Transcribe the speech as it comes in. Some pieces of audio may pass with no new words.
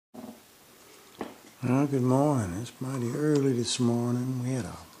Well, good morning. It's mighty early this morning. We had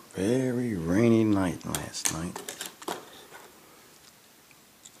a very rainy night last night.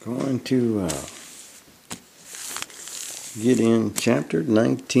 Going to get in chapter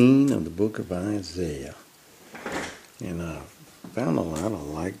 19 of the book of Isaiah. And found a lot of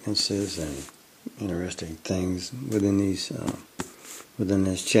likenesses and interesting things within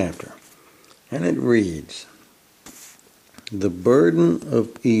this chapter. And it reads, "The burden of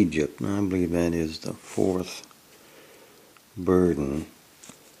Egypt," and I believe that is the fourth burden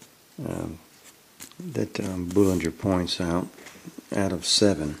that Bullinger points out of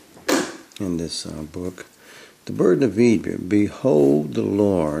 7 in this book. "The burden of Egypt, behold, the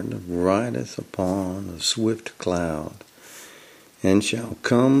Lord rideth upon a swift cloud, and shall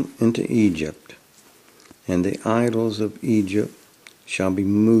come into Egypt, and the idols of Egypt shall be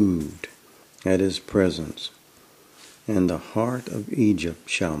moved at his presence, and the heart of Egypt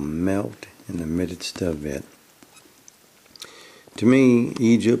shall melt in the midst of it." To me,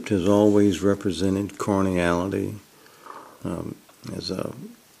 Egypt has always represented carnality, as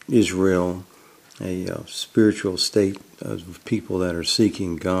Israel, a spiritual state of people that are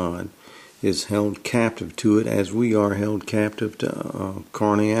seeking God, is held captive to it as we are held captive to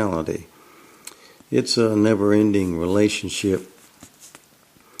carnality. It's a never-ending relationship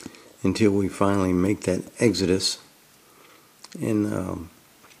until we finally make that exodus and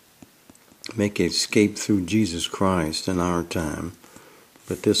make escape through Jesus Christ in our time.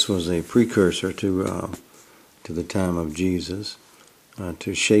 But this was a precursor to the time of Jesus,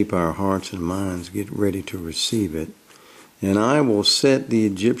 to shape our hearts and minds, get ready to receive it. "And I will set the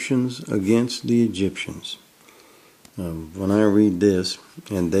Egyptians against the Egyptians." When I read this,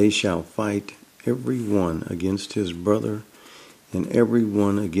 "and they shall fight every one against his brother, and every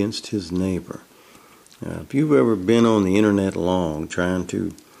one against his neighbor." If you've ever been on the internet long trying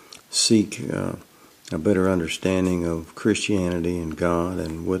to seek a better understanding of Christianity and God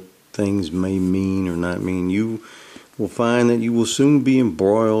and what things may mean or not mean, you will find that you will soon be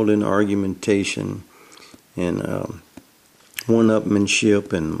embroiled in argumentation and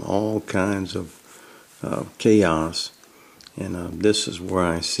one-upmanship and all kinds of chaos. And this is where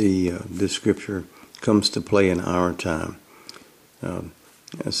I see this scripture comes to play in our time.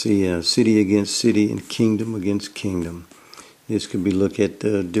 I see city against city and kingdom against kingdom. This could be look at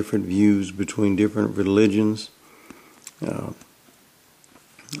different views between different religions,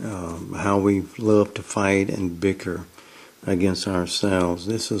 how we love to fight and bicker against ourselves.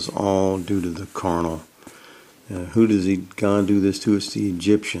 This is all due to the carnal. Who does God do this to? It's the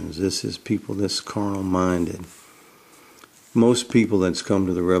Egyptians. This is people that's carnal-minded. Most people that's come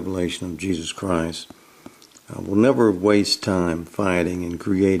to the revelation of Jesus Christ will never waste time fighting and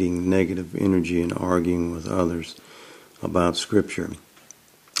creating negative energy and arguing with others about Scripture.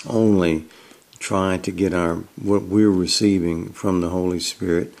 Only try to get what we're receiving from the Holy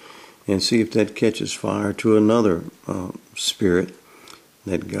Spirit and see if that catches fire to another spirit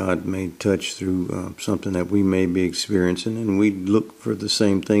that God may touch through something that we may be experiencing, and we look for the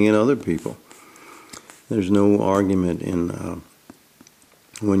same thing in other people. There's no argument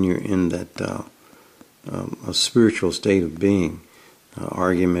when you're in that a spiritual state of being.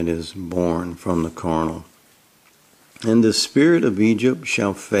 Argument is born from the carnal. "And the spirit of Egypt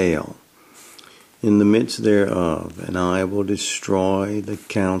shall fail in the midst thereof, and I will destroy the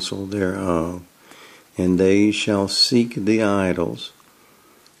counsel thereof, and they shall seek the idols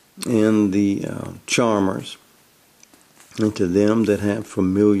and the charmers, and to them that have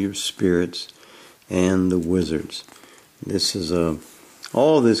familiar spirits and the wizards." This is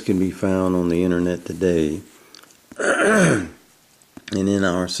all this can be found on the internet today and in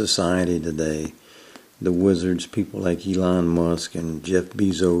our society today. The wizards, people like Elon Musk and Jeff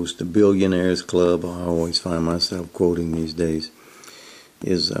Bezos, the Billionaires Club, I always find myself quoting these days,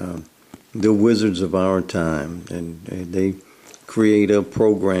 is the wizards of our time. And they create a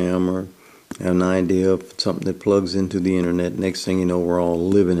program or an idea of something that plugs into the internet. Next thing you know, we're all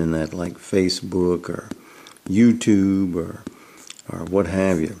living in that, like Facebook or YouTube or what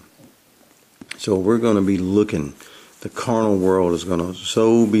have you. So we're going to be looking. The carnal world is going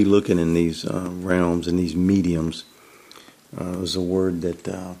to be looking in these realms and these mediums. It was a word that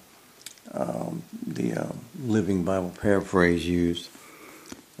the Living Bible Paraphrase used.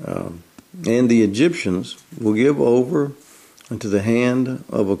 "And the Egyptians will give over unto the hand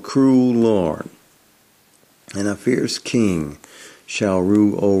of a cruel lord, and a fierce king shall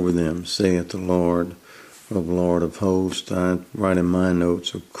rule over them, saith the Lord of hosts." I write in my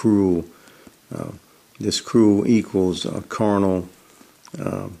notes, a cruel. This cruel equals a carnal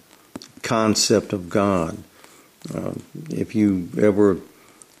concept of God. If you ever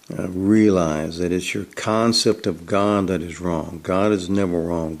realize that it's your concept of God that is wrong. God is never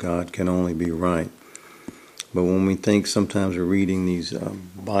wrong. God can only be right. But when we think sometimes we're reading these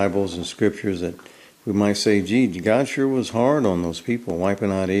Bibles and scriptures that we might say, gee, God sure was hard on those people,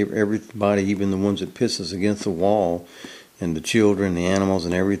 wiping out everybody, even the ones that piss us against the wall, and the children, the animals,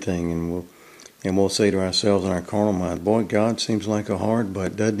 and everything. And we'll say to ourselves in our carnal mind, boy, God seems like a hard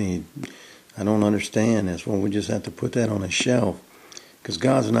butt, doesn't he? I don't understand this. Well, we just have to put that on a shelf, because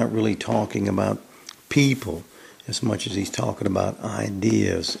God's not really talking about people as much as he's talking about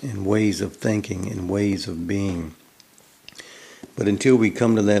ideas and ways of thinking and ways of being. But until we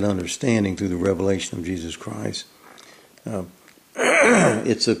come to that understanding through the revelation of Jesus Christ,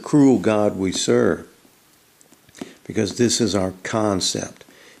 it's a cruel God we serve, because this is our concept,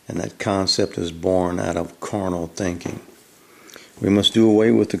 and that concept is born out of carnal thinking. We must do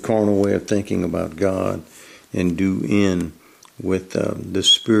away with the carnal way of thinking about God and do in with the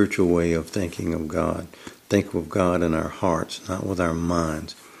spiritual way of thinking of God. Think of God in our hearts, not with our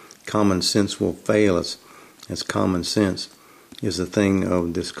minds. Common sense will fail us, as common sense is a thing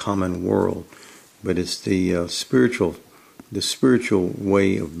of this common world, but it's the spiritual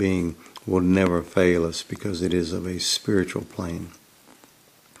way of being will never fail us, because it is of a spiritual plane.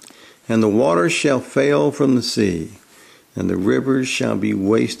 And the waters shall fail from the sea, and the rivers shall be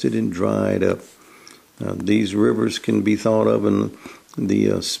wasted and dried up. These rivers can be thought of in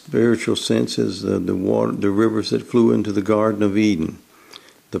the spiritual sense as the rivers that flew into the Garden of Eden,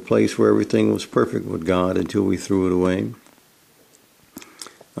 the place where everything was perfect with God until we threw it away.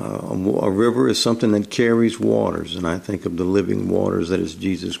 A river is something that carries waters, and I think of the living waters that is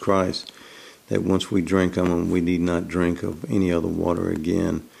Jesus Christ, that once we drink them, we need not drink of any other water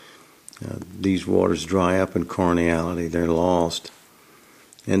again. These waters dry up in carnality, they're lost.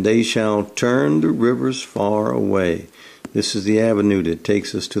 And they shall turn the rivers far away. This is the avenue that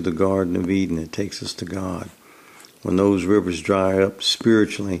takes us to the Garden of Eden. It takes us to God. When those rivers dry up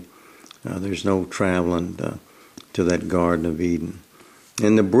spiritually, there's no traveling to that Garden of Eden.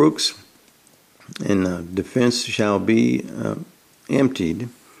 And the brooks in defense shall be emptied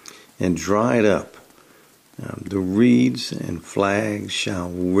and dried up. The reeds and flags shall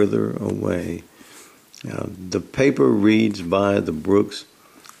wither away. The paper reeds by the brooks,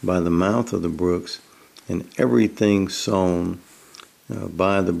 by the mouth of the brooks, and everything sown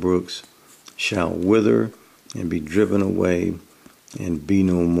by the brooks shall wither and be driven away and be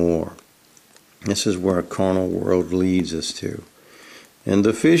no more. This is where a carnal world leads us to. And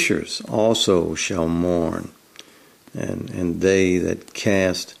the fishers also shall mourn, and they that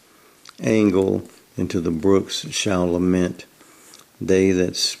cast angle into the brooks shall lament. They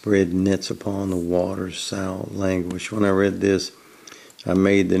that spread nets upon the waters shall languish. When I read this, I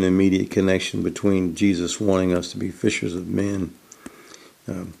made an immediate connection between Jesus wanting us to be fishers of men.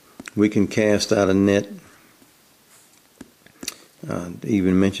 We can cast out a net. It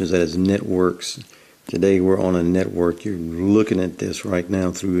even mentions that as networks. Today we're on a network. You're looking at this right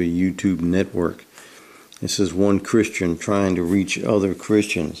now through a YouTube network. This is one Christian trying to reach other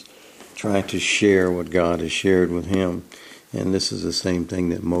Christians, trying to share what God has shared with him. And this is the same thing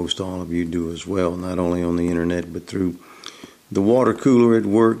that most all of you do as well, not only on the internet, but through the water cooler at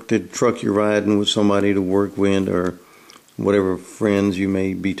work, the truck you're riding with somebody to work with, or whatever friends you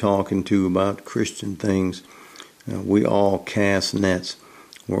may be talking to about Christian things. We all cast nets.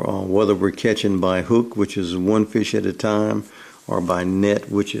 Whether we're catching by hook, which is one fish at a time, or by net,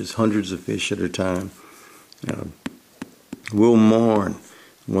 which is hundreds of fish at a time. We'll mourn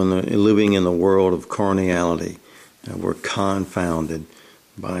when living in the world of carnality. We're confounded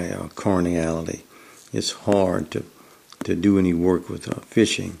by carnality. It's hard to do any work with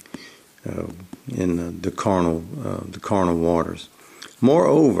fishing in the carnal waters.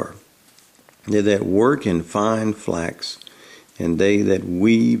 Moreover, they that work in fine flax, and they that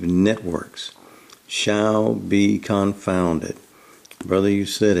weave networks, shall be confounded. Brother, you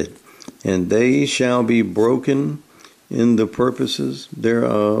said it. And they shall be broken in the purposes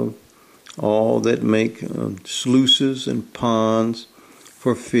thereof, all that make sluices and ponds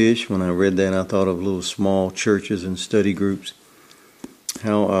for fish. When I read that, I thought of little small churches and study groups.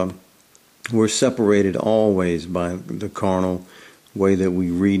 How we're separated always by the carnal way that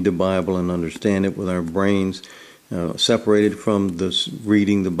we read the Bible and understand it with our brains, separated from this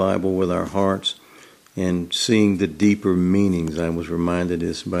reading the Bible with our hearts and seeing the deeper meanings. I was reminded of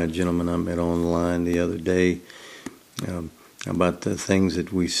this by a gentleman I met online the other day about the things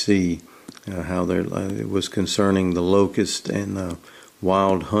that we see, how it was concerning the locust and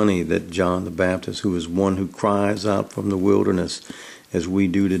wild honey that John the Baptist, who is one who cries out from the wilderness as we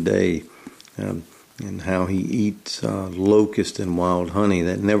do today, and how he eats locust and wild honey.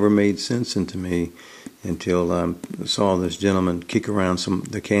 That never made sense into me until I saw this gentleman kick around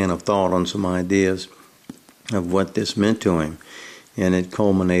the can of thought on some ideas of what this meant to him. And it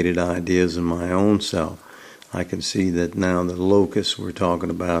culminated ideas in my own self. I can see that now the locust we're talking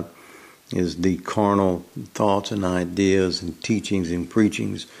about is the carnal thoughts and ideas and teachings and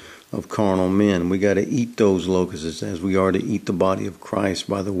preachings of carnal men. We got to eat those locusts as we are to eat the body of Christ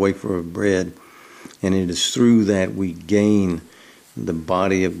by the wafer of bread. And it is through that we gain the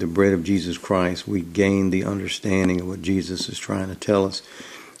body of the bread of Jesus Christ. We gain the understanding of what Jesus is trying to tell us.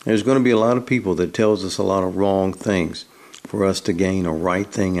 There's going to be a lot of people that tells us a lot of wrong things for us to gain a right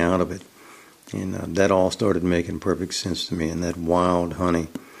thing out of it. And that all started making perfect sense to me. And that wild honey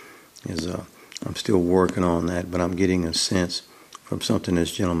is, I'm still working on that, but I'm getting a sense from something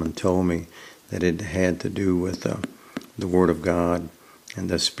this gentleman told me that it had to do with the Word of God and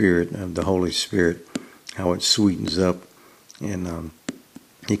the Spirit of the Holy Spirit, how it sweetens up, and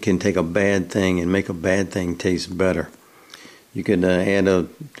it can take a bad thing and make a bad thing taste better. You could add a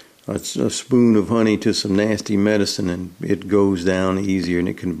spoon of honey to some nasty medicine, and it goes down easier, and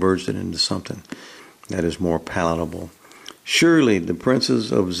it converts it into something that is more palatable. Surely the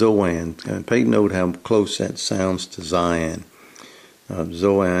princes of Zoan, take note how close that sounds to Zion.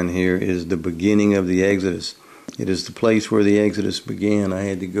 Zoan here is the beginning of the Exodus. It is the place where the Exodus began. I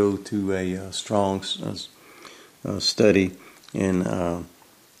had to go to a strong study in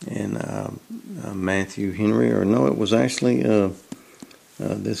Matthew Henry, or no, it was actually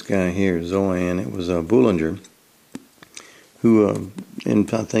this guy here, Zoan. It was Bullinger, who,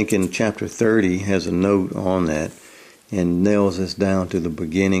 I think in chapter 30, has a note on that and nails us down to the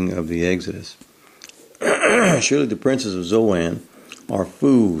beginning of the Exodus. Surely the princes of Zoan are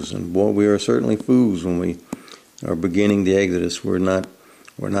fools, and boy, we are certainly fools when we are beginning the Exodus. We're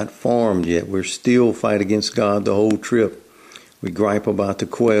not formed yet. We're still fight against God the whole trip. We gripe about the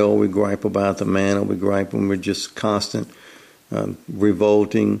quail, we gripe about the manna, we gripe when we're just constant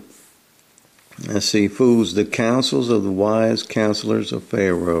revolting. Let's see, fools, the counsels of the wise counselors of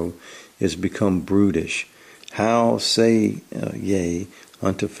Pharaoh is become brutish. How say ye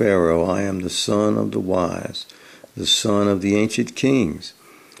unto Pharaoh, I am the son of the wise, the son of the ancient kings?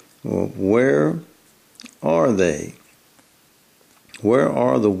 Well, where are they? Where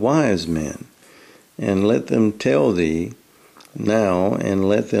are the wise men? And let them tell thee now, and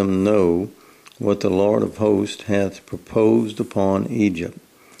let them know what the Lord of hosts hath proposed upon Egypt.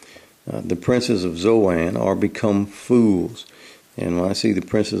 The princes of Zoan are become fools. And when I see the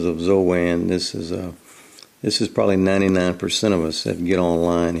princes of Zoan, this is probably 99% of us that get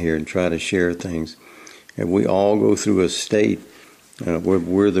online here and try to share things. And we all go through a state where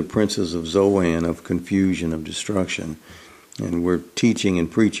we're the princes of Zoan, of confusion, of destruction. And we're teaching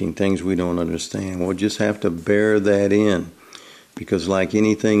and preaching things we don't understand. We'll just have to bear that in. Because like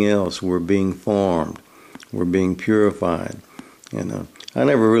anything else, we're being formed. We're being purified. And I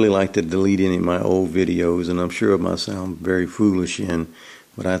never really like to delete any of my old videos, and I'm sure it might sound very foolish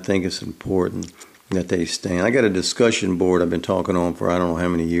but I think it's important that they stand. I got a discussion board I've been talking on for I don't know how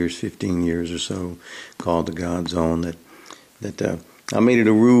many years, 15 years or so, called the God Zone, that I made it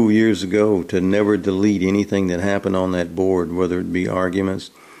a rule years ago to never delete anything that happened on that board, whether it be arguments.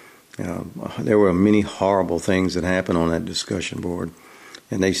 There were many horrible things that happened on that discussion board,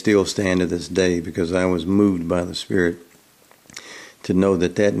 and they still stand to this day because I was moved by the Spirit to know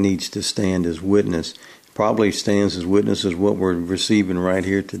that needs to stand as witness. Probably stands as witness as what we're receiving right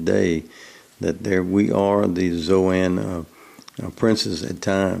here today, that there we are the Zoan princes at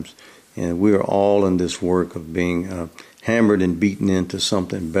times, and we are all in this work of being hammered and beaten into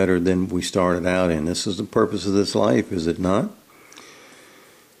something better than we started out in. This is the purpose of this life, is it not?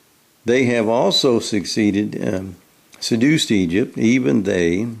 They have also succeeded, seduced Egypt, even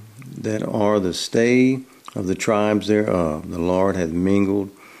they that are the stay of the tribes thereof. The Lord hath mingled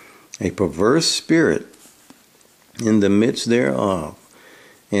a perverse spirit in the midst thereof,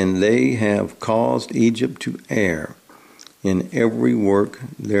 and they have caused Egypt to err in every work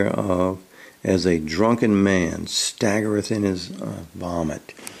thereof, as a drunken man staggereth in his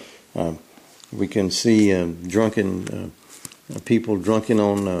vomit. We can see drunken people drunken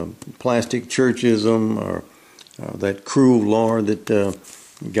on plastic churchism, or that cruel Lord that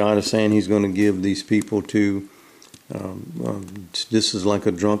God is saying He's going to give these people to. This is like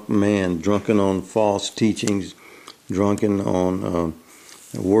a drunk man, drunken on false teachings, drunken on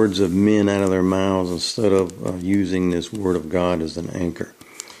words of men out of their mouths instead of using this word of God as an anchor.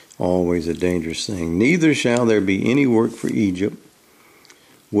 Always a dangerous thing. Neither shall there be any work for Egypt,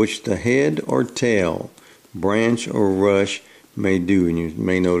 which the head or tail, branch or rush, may do. And you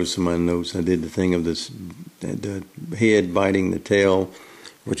may notice in my notes I did the thing of this, the head biting the tail,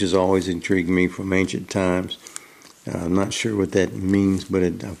 which has always intrigued me from ancient times. I'm not sure what that means, but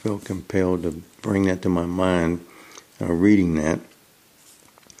I felt compelled to bring that to my mind reading that.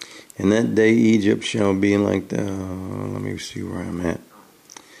 In that day Egypt shall be like the, let me see where I'm at.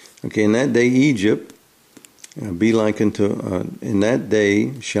 Okay, in that day Egypt be like unto, in that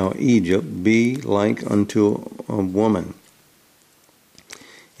day shall Egypt be like unto a woman,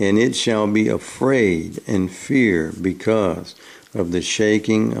 and it shall be afraid and fear because of the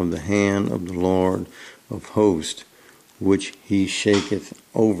shaking of the hand of the Lord of hosts, which he shaketh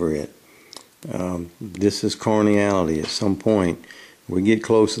over it. This is carnality. At some point, we get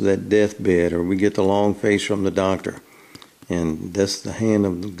close to that deathbed, or we get the long face from the doctor, and that's the hand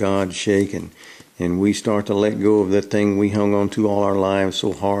of God shaking, and we start to let go of that thing we hung on to all our lives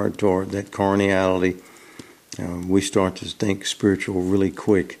so hard toward, that carnality. We start to think spiritual really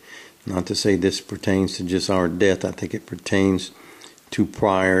quick. Not to say this pertains to just our death. I think it pertains to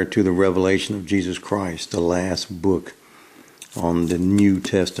prior to the revelation of Jesus Christ, the last book on the New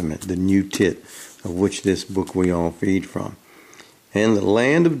Testament, the new tit, of which this book we all feed from. And the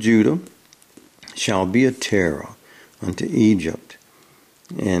land of Judah shall be a terror unto Egypt,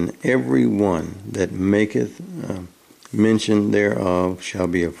 and every one that maketh mention thereof shall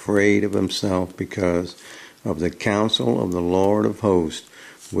be afraid of himself because of the counsel of the Lord of hosts,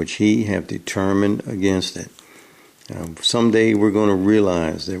 which he hath determined against it. Someday we're going to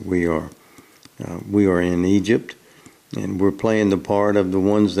realize that we are in Egypt, and we're playing the part of the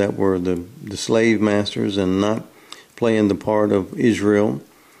ones that were the slave masters, and not playing the part of Israel.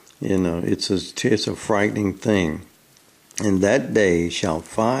 It's a frightening thing. And that day shall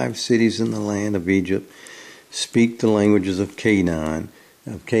 5 cities in the land of Egypt speak the languages of Canaan,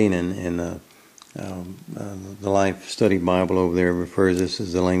 and the Life Study Bible over there refers this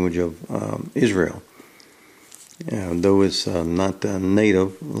as the language of Israel. Though it's not the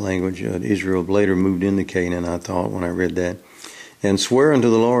native language, Israel later moved into Canaan, I thought, when I read that. And swear unto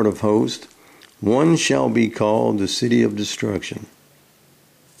the Lord of hosts, one shall be called the city of destruction.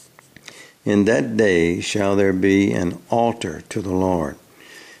 In that day shall there be an altar to the Lord.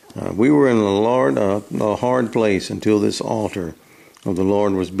 We were in a hard place until this altar of the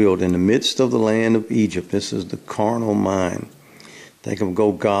Lord was built in the midst of the land of Egypt. This is the carnal mind. Think of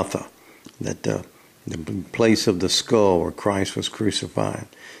Golgotha, that the place of the skull where Christ was crucified.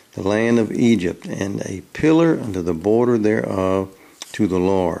 The land of Egypt, and a pillar unto the border thereof to the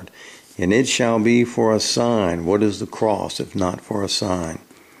Lord. And it shall be for a sign. What is the cross if not for a sign?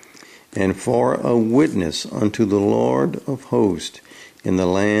 And for a witness unto the Lord of hosts in the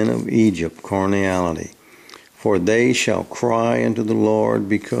land of Egypt, carnality. For they shall cry unto the Lord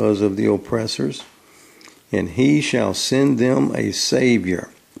because of the oppressors, and he shall send them a Savior.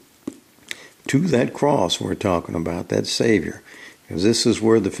 To that cross we're talking about, that Savior. Because this is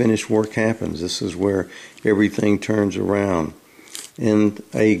where the finished work happens. This is where everything turns around. And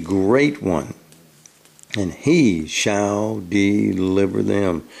a great one, and he shall deliver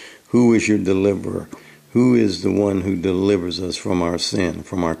them. Who is your deliverer? Who is the one who delivers us from our sin,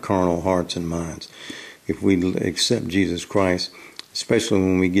 from our carnal hearts and minds? If we accept Jesus Christ, especially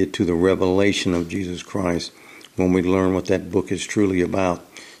when we get to the revelation of Jesus Christ, when we learn what that book is truly about.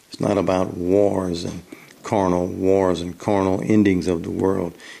 It's not about wars and carnal endings of the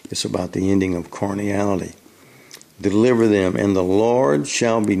world. It's about the ending of carnality. Deliver them, and the Lord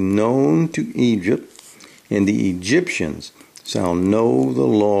shall be known to Egypt, and the Egyptians shall know the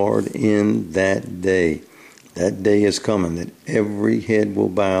Lord in that day. That day is coming, that every head will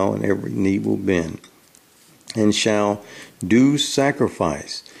bow and every knee will bend, and shall do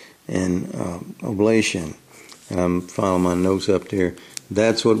sacrifice and oblation. And I'm following my notes up there.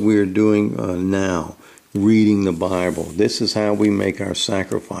 That's what we're doing now, reading the Bible. This is how we make our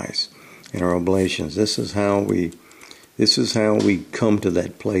sacrifice and our oblations. This is how we come to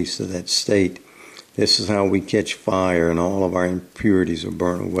that place, to that state. This is how we catch fire and all of our impurities are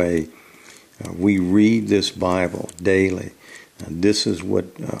burnt away. We read this Bible daily. This is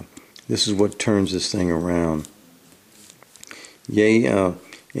what turns this thing around. Yea,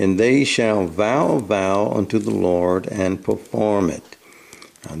 and they shall vow a vow unto the Lord and perform it.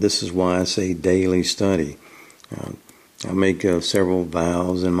 This is why I say daily study. I make several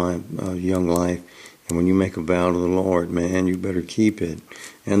vows in my young life. And when you make a vow to the Lord, man, you better keep it.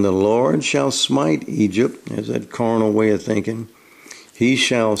 And the Lord shall smite Egypt, there's that carnal way of thinking. He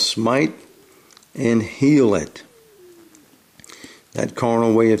shall smite and heal it. That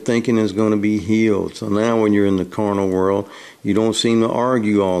carnal way of thinking is going to be healed. So now when you're in the carnal world, you don't seem to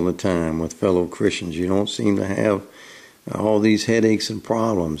argue all the time with fellow Christians. You don't seem to have all these headaches and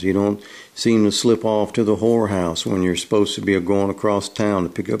problems. You don't seem to slip off to the whorehouse when you're supposed to be going across town to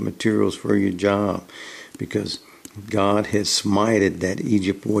pick up materials for your job, because God has smited that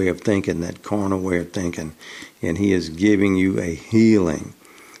Egypt way of thinking, that carnal way of thinking, and He is giving you a healing.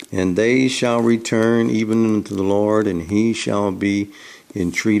 And they shall return even unto the Lord, and He shall be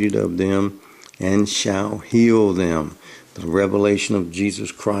entreated of them, and shall heal them. The revelation of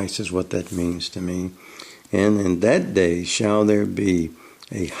Jesus Christ is what that means to me. And in that day shall there be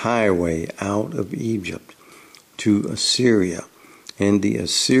a highway out of Egypt to Assyria, and the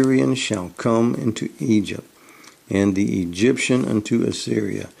Assyrian shall come into Egypt, and the Egyptian unto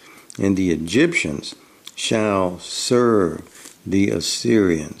Assyria, and the Egyptians shall serve the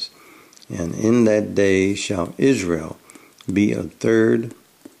Assyrians. And in that day shall Israel be a third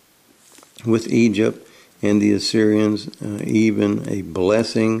with Egypt and the Assyrians, even a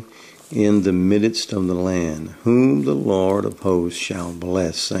blessing in the midst of the land, whom the Lord of hosts shall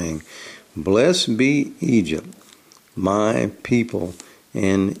bless, saying, Blessed be Egypt, my people,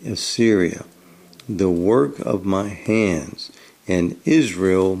 and Assyria, the work of my hands, and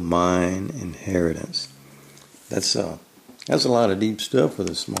Israel mine inheritance. That's a lot of deep stuff for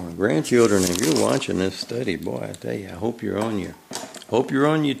this morning. Grandchildren, if you're watching this study, boy, I tell you, I hope you're on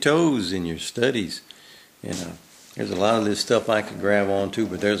your toes in your studies. There's a lot of this stuff I could grab onto,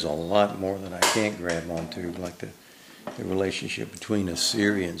 but there's a lot more that I can't grab onto, like the relationship between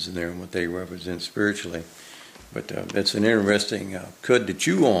Assyrians and there and what they represent spiritually. But that's an interesting cud to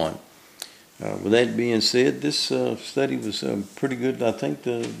chew on. With that being said, this study was pretty good. I think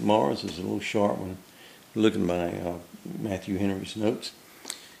the Mars is a little short one, looking by Matthew Henry's notes.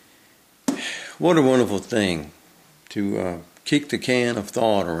 What a wonderful thing to kick the can of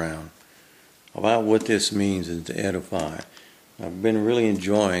thought around about what this means and to edify. I've been really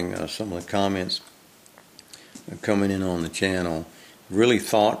enjoying some of the comments coming in on the channel, really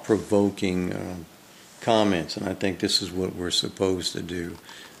thought-provoking comments, and I think this is what we're supposed to do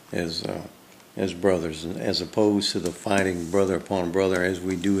as brothers, as opposed to the fighting brother upon brother as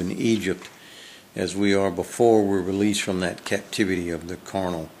we do in Egypt, as we are before we're released from that captivity of the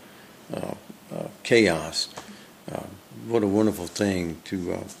carnal chaos. What a wonderful thing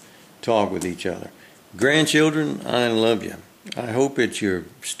to talk with each other. Grandchildren, I love you. I hope that you're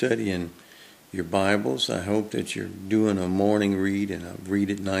studying your Bibles. I hope that you're doing a morning read and a read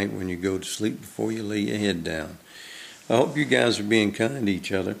at night when you go to sleep before you lay your head down. I hope you guys are being kind to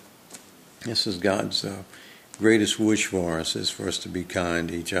each other. This is God's greatest wish for us, is for us to be kind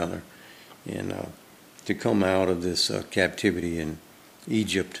to each other and to come out of this captivity in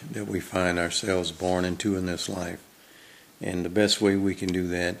Egypt that we find ourselves born into in this life. And the best way we can do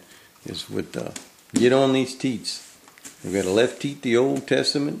that is with get on these teats. We've got to left teat the Old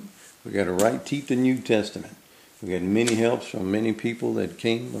Testament. We've got to right teat the New Testament. We've got many helps from many people that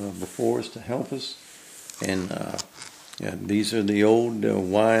came before us to help us. And these are the old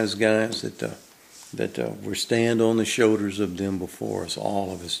wise guys that we stand on the shoulders of them before us.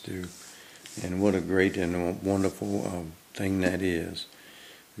 All of us do. And what a great and wonderful thing that is.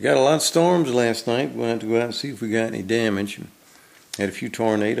 We got a lot of storms last night. We'll have to go out and see if we got any damage. Had a few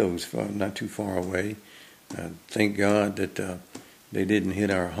tornadoes not too far away. Thank God that they didn't hit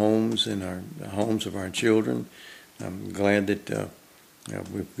our homes and the homes of our children. I'm glad that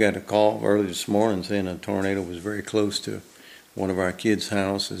we've got a call early this morning saying a tornado was very close to one of our kids'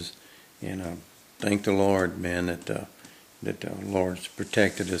 houses. And thank the Lord, man, that the Lord's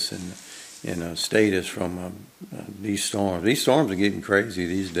protected us and stayed us from these storms. These storms are getting crazy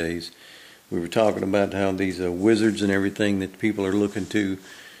these days. We were talking about how these wizards and everything that people are looking to.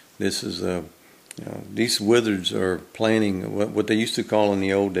 This is these wizards are planning what they used to call in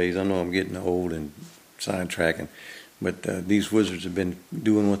the old days. I know I'm getting old and sidetracking, but these wizards have been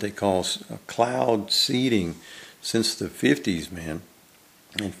doing what they call cloud seeding since the 50s, man,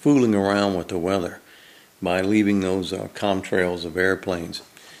 and fooling around with the weather by leaving those contrails of airplanes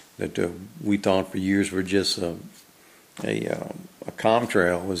that we thought for years were just a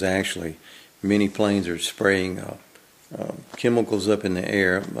contrail. Was actually many planes are spraying chemicals up in the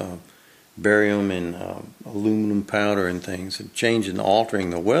air, barium and aluminum powder and things, and changing, altering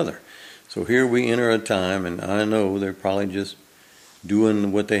the weather. So here we enter a time, and I know they're probably just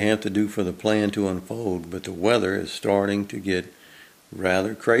doing what they have to do for the plan to unfold, but the weather is starting to get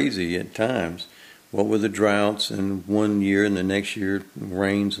rather crazy at times. What with the droughts in one year and the next year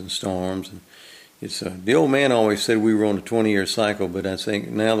rains and storms. And it's the old man always said we were on a 20-year cycle, but I think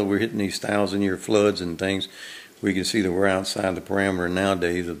now that we're hitting these 1,000-year floods and things, we can see that we're outside the parameter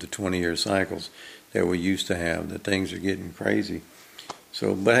nowadays of the 20-year cycles that we used to have, that things are getting crazy.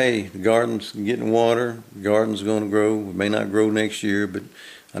 So, but hey, the garden's getting water. The garden's going to grow. It may not grow next year, but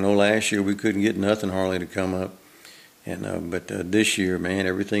I know last year we couldn't get nothing hardly to come up. And but this year, man,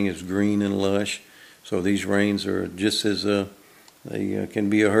 everything is green and lush. So these rains are just as they can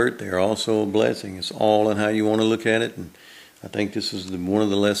be a hurt, they're also a blessing. It's all in how you want to look at it. And I think this is one of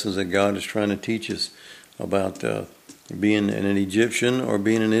the lessons that God is trying to teach us about being an Egyptian or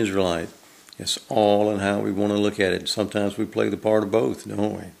being an Israelite. It's all in how we want to look at it. Sometimes we play the part of both,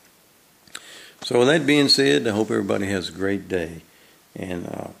 don't we? So with that being said, I hope everybody has a great day.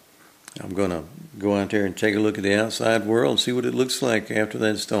 And I'm going to go out there and take a look at the outside world and see what it looks like after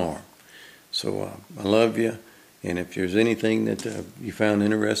that storm. So I love you. And if there's anything that you found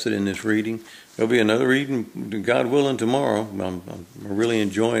interested in this reading, there'll be another reading, God willing, tomorrow. I'm really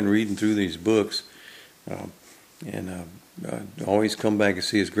enjoying reading through these books. And always come back and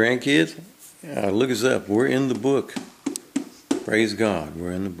see us. Grandkids, look us up. We're in the book. Praise God.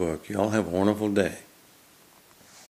 We're in the book. Y'all have a wonderful day.